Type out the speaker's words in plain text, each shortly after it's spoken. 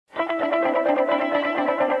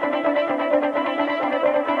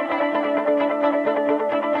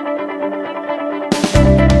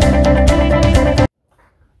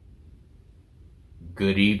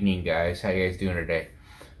evening, guys. How you guys doing today?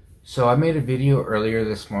 So I made a video earlier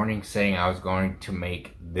this morning saying I was going to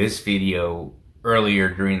make this video earlier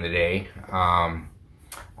during the day. I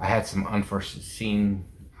had some unforeseen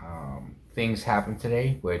things happen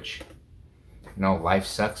today, which, you know, life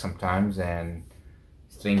sucks sometimes, and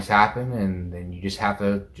things happen, and then you just have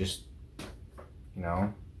to you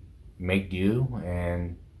know, make do,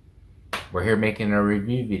 and we're here making a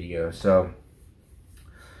review video. So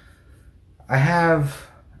I have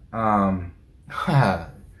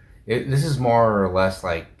this is more or less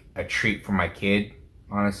like a treat for my kid,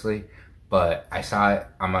 honestly, but I saw it.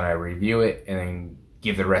 I'm gonna review it and then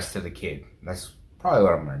give the rest to the kid. That's probably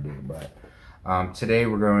what I'm gonna do. But today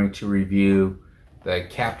we're going to review the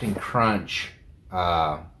Captain Crunch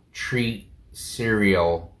treat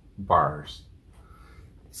cereal bars.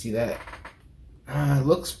 See that? It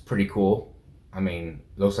looks pretty cool. I mean,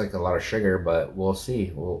 looks like a lot of sugar, but we'll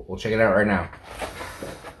see. We'll check it out right now.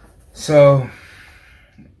 So,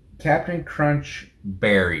 Captain Crunch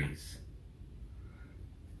berries.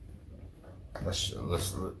 Let's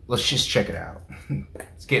just check it out.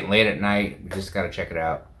 It's getting late at night. We just gotta check it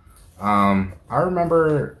out. I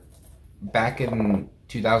remember back in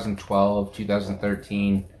 2012,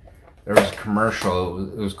 2013, there was a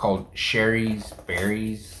commercial. It was called Shari's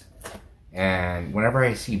Berries. And whenever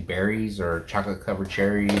I see berries or chocolate covered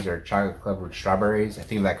cherries or chocolate covered strawberries, I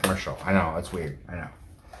think of that commercial. I know, it's weird. I know.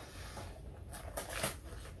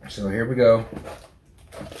 So here we go.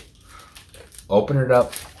 Open it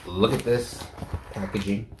up. Look at this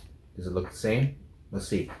packaging. Does it look the same? Let's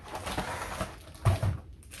see.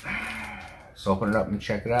 So open it up and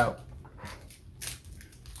check it out.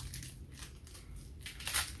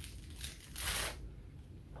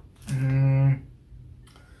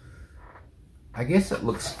 I guess it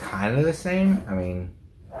looks kind of the same. I mean,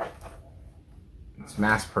 it's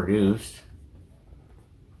mass produced,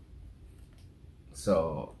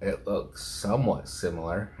 so it looks somewhat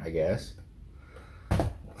similar, I guess.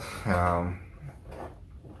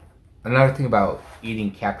 Another thing about eating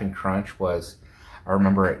Captain Crunch was I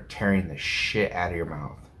remember it tearing the shit out of your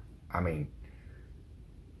mouth. I mean,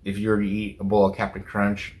 if you were to eat a bowl of Captain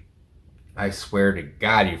Crunch, I swear to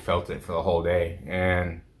God you felt it for the whole day.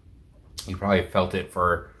 And you probably felt it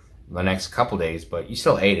for the next couple days, but you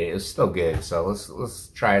still ate it. It was still good. So let's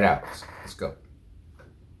try it out. Let's go.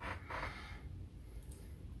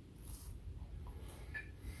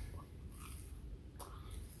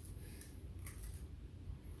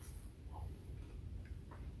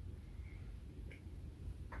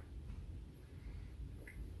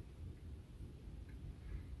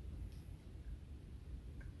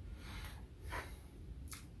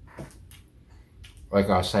 Like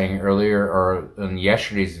I was saying earlier, or in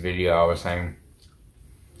yesterday's video, I was saying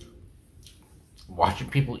watching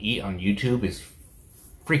people eat on YouTube is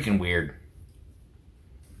freaking weird.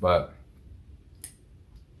 But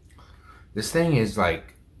this thing is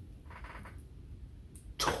like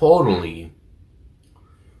totally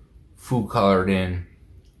food colored in.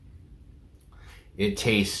 It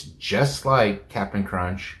tastes just like Captain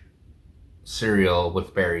Crunch cereal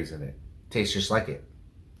with berries in it. Tastes just like it.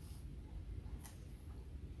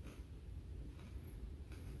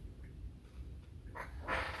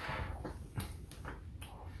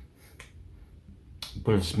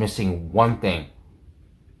 But it's missing one thing.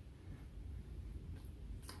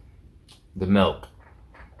 The milk.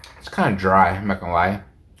 It's kind of dry, I'm not gonna lie.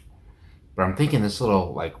 But I'm thinking this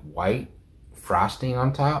little like white frosting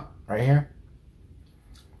on top, right here.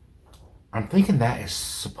 I'm thinking that is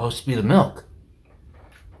supposed to be the milk.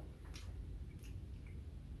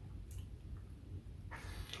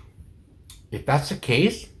 If that's the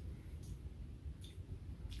case,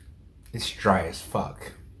 it's dry as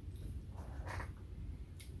fuck.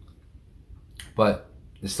 But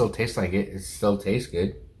it still tastes like it. It still tastes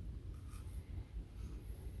good.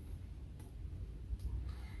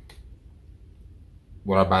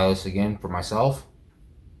 Would I buy this again for myself?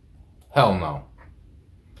 Hell no.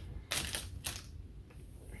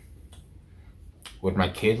 Would my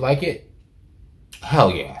kid like it?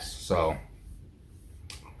 Hell yes. So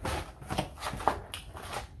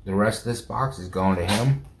the rest of this box is going to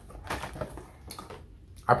him.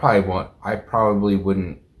 I probably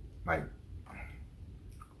wouldn't like.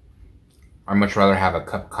 I'd much rather have a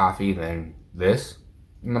cup of coffee than this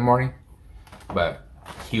in the morning, but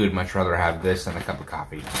he would much rather have this than a cup of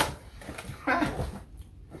coffee.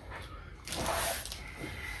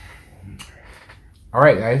 All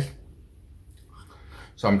right, guys.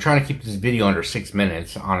 So I'm trying to keep this video under 6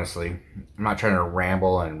 minutes, honestly. I'm not trying to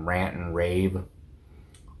ramble and rant and rave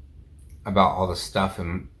about all the stuff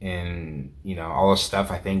in you know, all the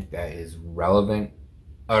stuff I think that is relevant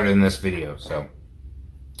other than this video. So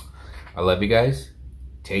I love you guys.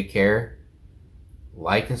 Take care.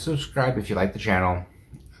 Like and subscribe if you like the channel.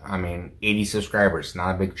 I mean, 80 subscribers,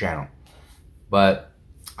 not a big channel. But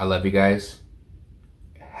I love you guys.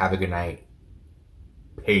 Have a good night.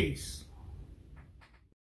 Peace.